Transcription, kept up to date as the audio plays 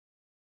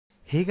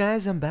Hey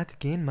guys, I'm back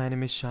again. My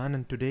name is Shan,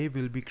 and today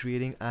we'll be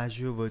creating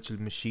Azure Virtual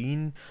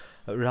Machine,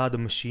 rather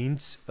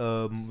machines.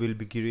 We'll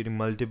be creating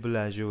multiple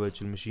Azure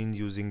Virtual Machines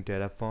using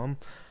Terraform.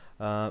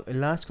 In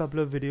last couple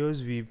of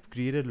videos, we've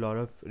created a lot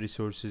of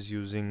resources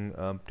using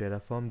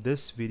Terraform.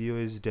 This video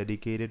is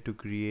dedicated to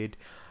create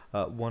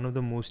one of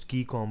the most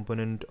key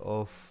component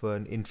of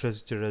an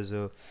infrastructure as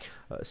a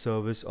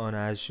service on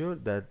Azure,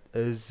 that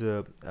is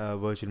a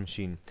virtual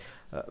machine.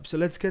 So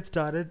let's get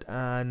started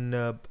and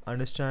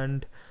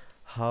understand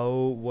how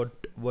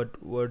what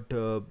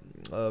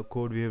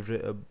code we've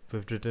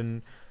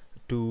written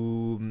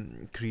to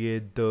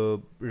create the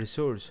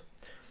resource.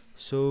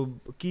 So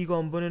key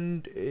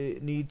component we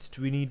need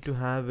to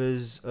have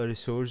is a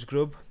resource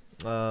group,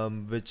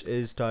 which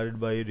is started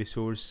by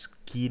resource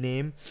key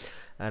name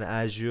and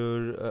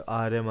Azure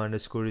RM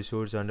underscore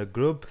resource under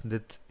group.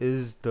 That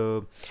is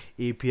the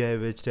API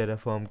which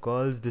Terraform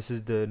calls. This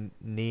is the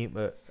name.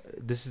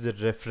 This is the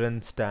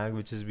reference tag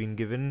which has been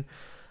given,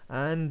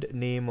 and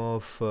name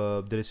of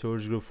the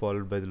resource group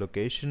followed by the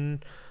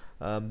location.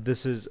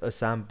 This is a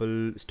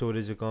sample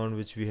storage account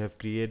which we have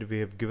created. We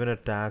have given a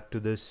tag to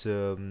this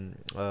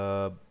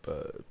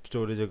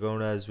storage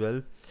account as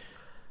well.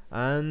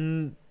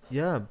 And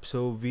yeah,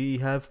 so we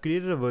have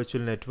created a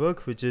virtual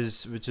network, which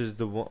is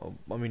the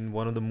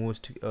one of the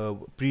most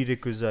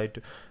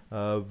prerequisite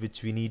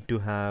which we need to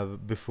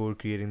have before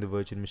creating the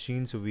virtual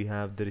machine. So we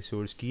have the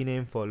resource key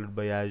name followed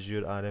by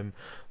Azure RM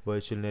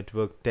virtual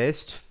network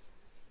test.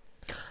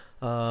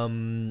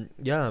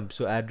 Yeah,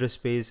 so address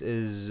space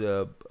is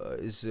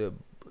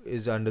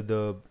under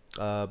the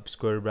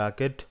square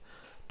bracket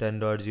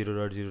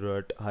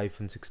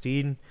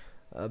 10.0.0.-16.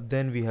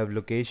 Then we have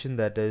location,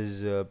 that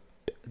is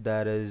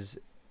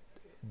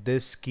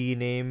this key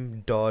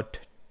name dot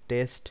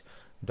test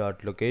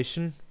dot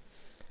location,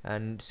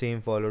 and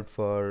same followed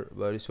for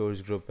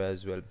resource group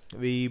as well.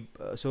 We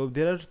So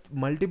there are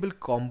multiple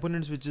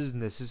components which is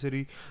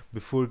necessary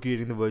before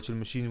creating the virtual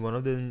machine. One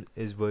of them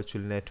is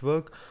virtual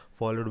network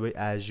followed by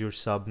Azure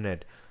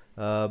subnet.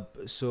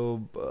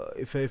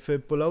 If I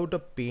pull out a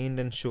paint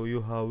and show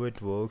you how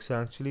it works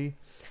actually,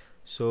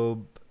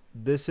 so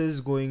this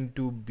is going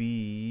to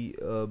be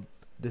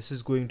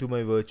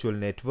my virtual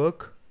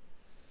network.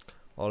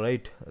 All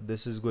right,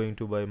 this is going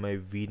to be my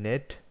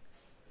VNet,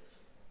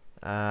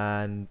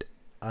 and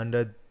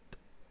under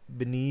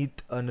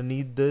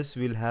underneath this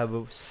we'll have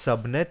a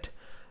subnet.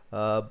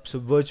 So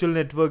virtual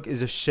network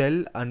is a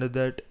shell. Under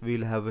that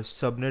we'll have a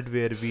subnet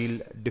where we'll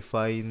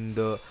define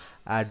the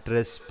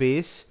address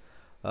space.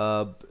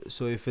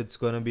 So if it's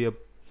gonna be a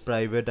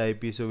private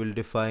IP, so we'll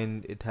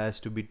define it has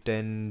to be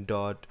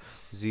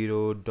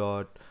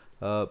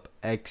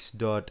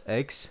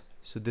 10.0.x.x.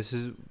 So this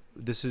is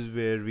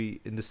where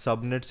we, in the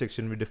subnet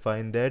section, we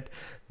define that.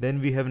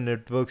 Then we have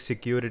network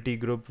security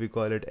group, we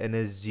call it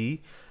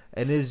NSG.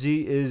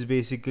 NSG is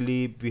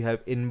basically, we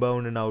have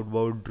inbound and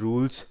outbound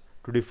rules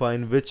to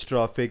define which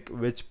traffic,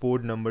 which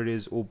port number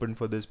is open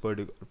for this for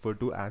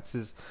to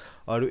access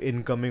or to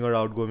incoming or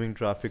outgoing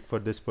traffic for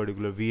this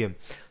particular VM.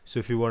 So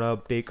if you want to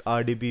take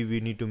RDP, we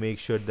need to make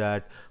sure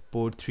that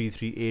port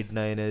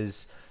 3389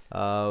 is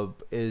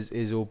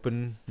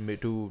open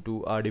to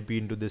RDP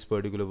into this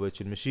particular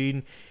virtual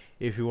machine.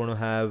 If you want to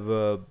have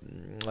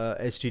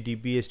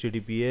HTTP,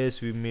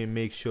 HTTPS, we may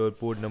make sure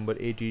port number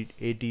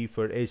 8080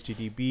 for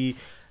HTTP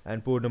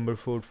and port number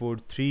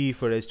 443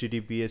 for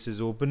HTTPS is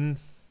open.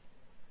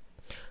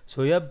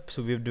 So yep,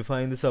 so we've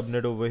defined the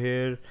subnet over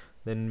here.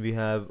 Then we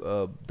have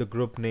the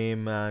group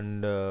name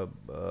and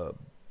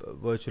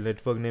virtual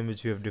network name,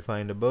 which we have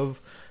defined above.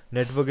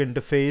 Network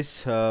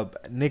interface,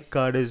 NIC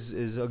card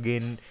is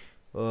again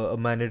a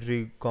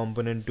mandatory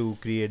component to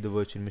create the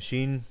virtual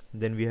machine.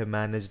 Then we have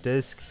managed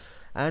disk,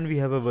 and we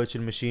have a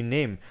virtual machine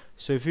name.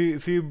 So if you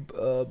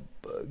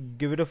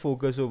give it a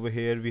focus over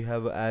here, we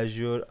have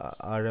Azure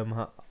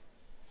RM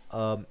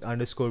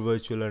underscore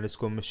virtual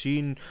underscore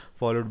machine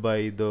followed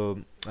by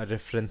the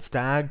reference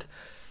tag.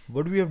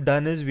 What we have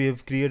done is we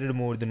have created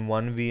more than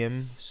one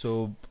VM.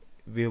 So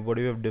what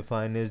we have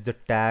defined is the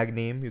tag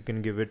name. You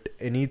can give it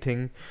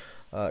anything,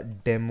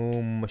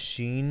 demo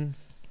machine.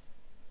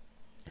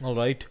 All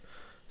right,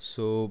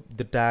 so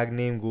the tag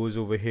name goes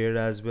over here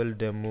as well,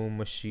 demo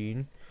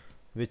machine,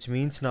 which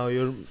means now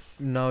your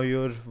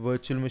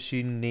virtual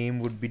machine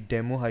name would be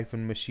demo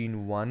hyphen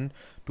machine 1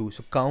 2.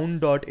 So count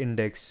dot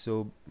index.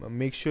 So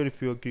make sure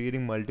if you're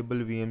creating multiple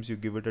VMs, you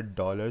give it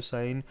a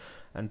 $sign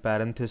and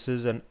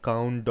parenthesis and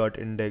count dot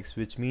index,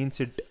 which means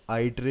it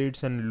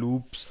iterates and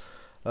loops.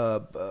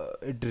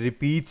 It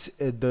repeats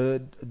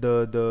the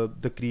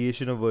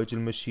creation of virtual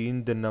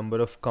machine, the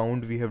number of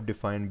count we have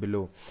defined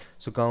below.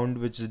 So count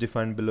which is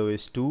defined below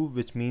is 2,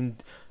 which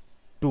means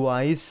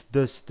twice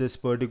this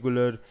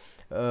particular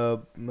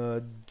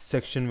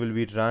section will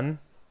be run,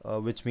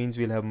 which means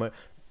we'll have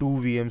two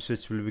VMs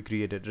which will be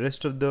created.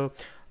 Rest of the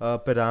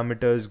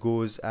parameters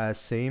goes as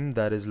same,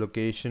 that is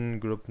location,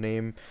 group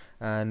name,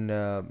 and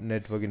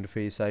network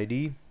interface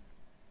ID.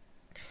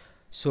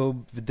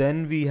 So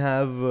then we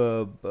have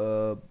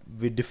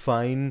we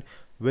define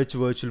which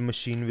virtual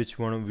machine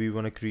we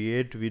want to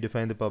create. We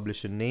define the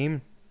publisher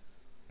name,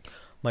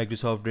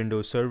 Microsoft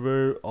Windows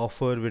Server,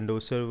 offer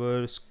Windows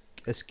Server,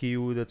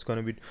 SKU. That's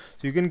gonna be,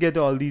 so you can get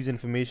all these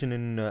information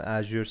in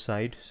Azure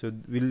site. So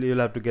you'll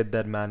have to get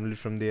that manually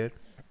from there.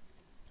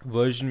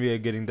 Version, we are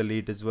getting the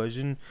latest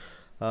version.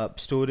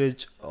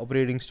 Storage,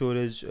 operating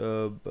storage,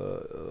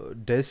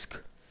 disk,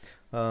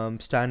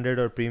 standard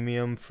or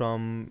premium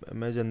from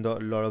image, and a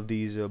lot of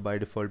these by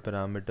default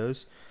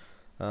parameters.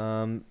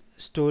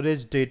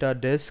 Storage data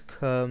disk,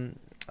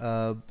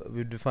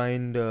 we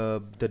defined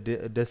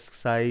the disk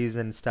size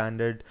and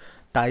standard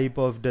type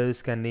of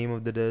disk and name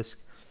of the disk.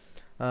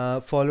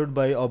 Followed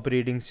by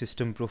operating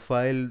system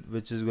profile,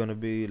 which is going to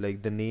be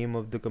like the name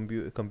of the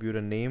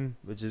computer name,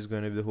 which is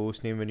going to be the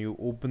host name. When you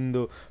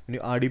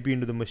RDP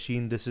into the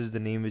machine, this is the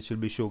name which will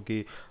be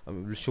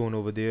shown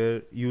over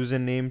there.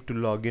 Username to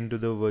log into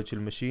the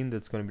virtual machine,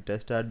 that's going to be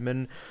test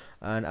admin,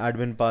 and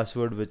admin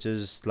password, which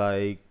is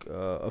like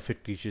a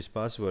fictitious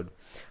password.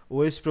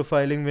 OS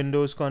profiling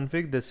Windows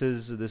config, this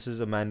is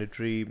a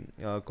mandatory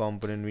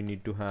component we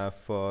need to have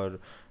for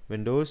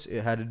Windows.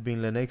 Had it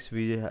been Linux,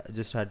 we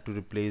just had to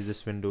replace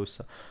this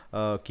Windows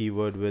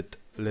keyword with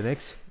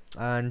Linux.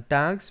 And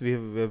tags, we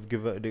have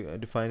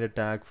defined a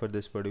tag for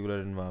this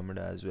particular environment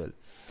as well.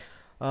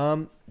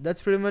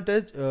 That's pretty much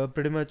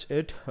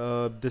it.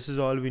 This is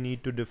all we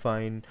need to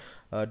define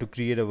to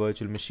create a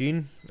virtual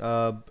machine.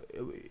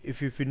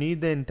 If you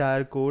need the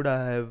entire code,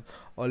 I have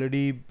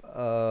already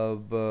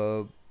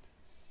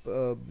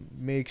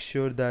make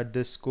sure that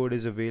this code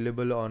is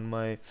available on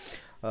my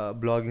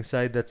blogging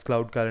site, that's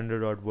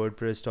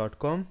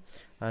cloudcalendar.wordpress.com,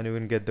 and you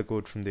can get the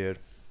code from there.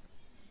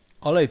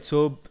 Alright,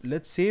 so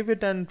let's save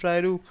it and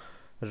try to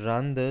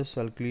run this.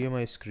 I'll clear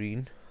my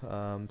screen.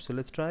 So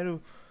let's try to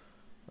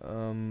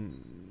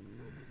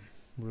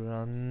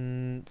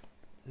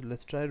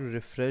let's try to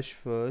refresh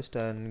first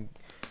and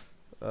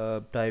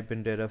type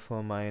in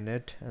Terraform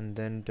init and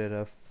then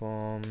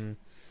Terraform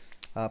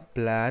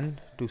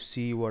plan to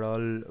see what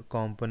all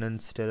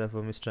components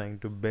Terraform is trying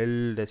to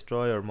build,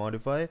 destroy, or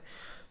modify.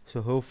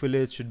 So hopefully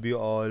it should be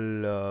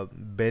all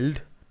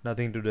build,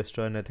 nothing to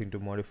destroy, nothing to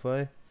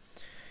modify.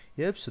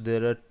 Yep, so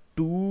there are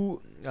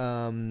two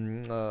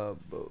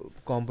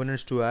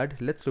components to add.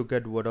 Let's look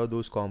at what are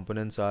those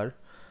components are.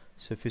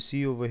 So if you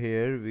see over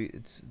here,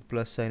 it's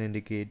plus sign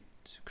indicates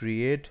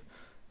create.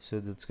 So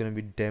that's going to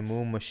be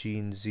demo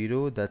machine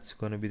 0. That's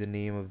going to be the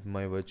name of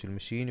my virtual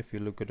machine. If you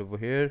look at over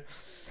here,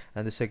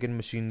 and the second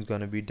machine is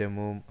going to be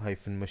demo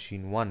hyphen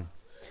machine 1.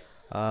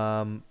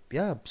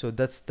 Yeah, so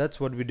that's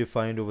what we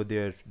defined over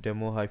there,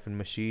 demo hyphen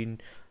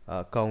machine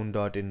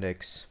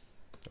count.index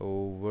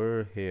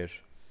over here.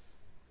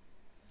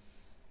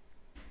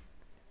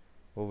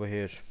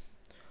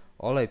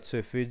 Alright, so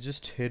if we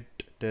just hit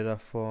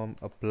Terraform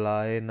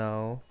apply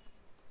now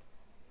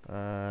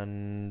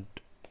and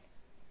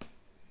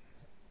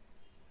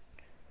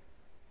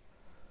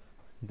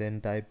then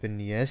type in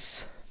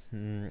yes,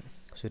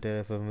 so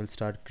Terraform will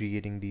start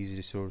creating these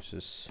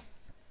resources.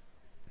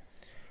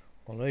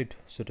 Alright,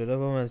 so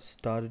Terraform has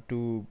started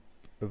to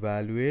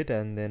evaluate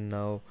and then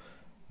now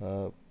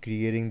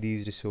creating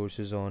these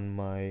resources on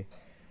my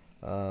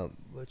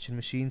virtual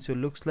machine. So it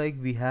looks like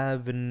we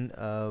have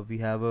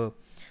a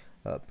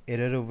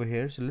error over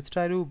here. So let's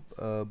try to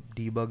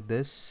debug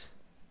this.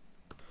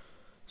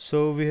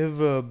 So we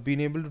have been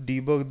able to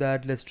debug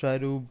that. Let's try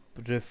to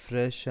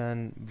refresh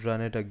and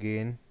run it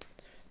again.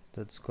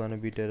 That's gonna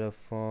be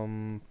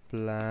Terraform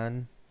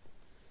plan,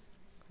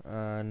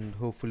 and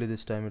hopefully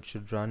this time it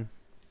should run.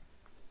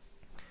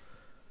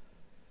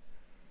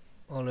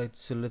 Alright,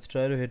 so let's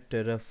try to hit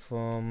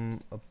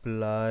Terraform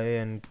apply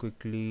and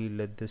quickly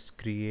let this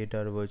create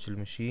our virtual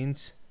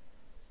machines.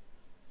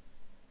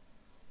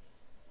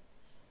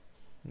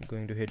 I'm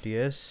going to hit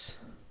yes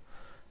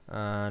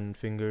and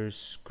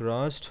fingers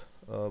crossed.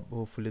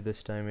 Hopefully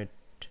this time it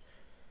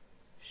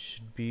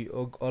should be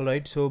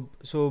alright. So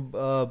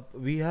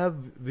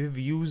we've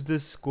used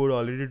this code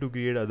already to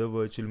create other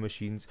virtual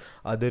machines,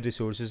 other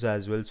resources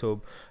as well.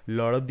 So a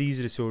lot of these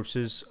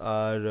resources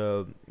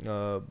are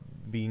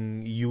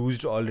being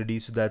used already,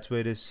 so that's why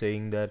it is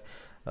saying that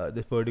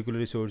this particular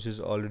resource is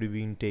already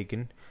being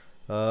taken.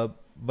 But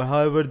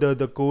however,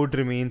 the code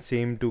remains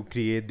same to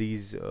create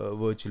these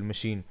virtual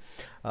machine.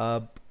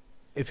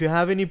 If you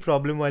have any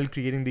problem while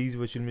creating these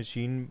virtual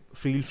machine,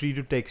 feel free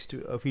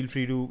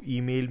to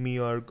email me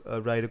or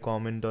write a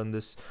comment on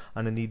this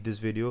underneath this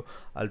video.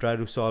 I'll try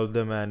to solve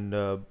them and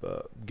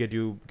get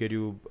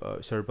you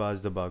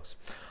surpass the bugs.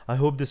 I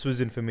hope this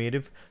was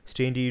informative.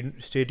 Stay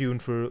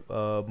tuned for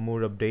more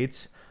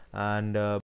updates, and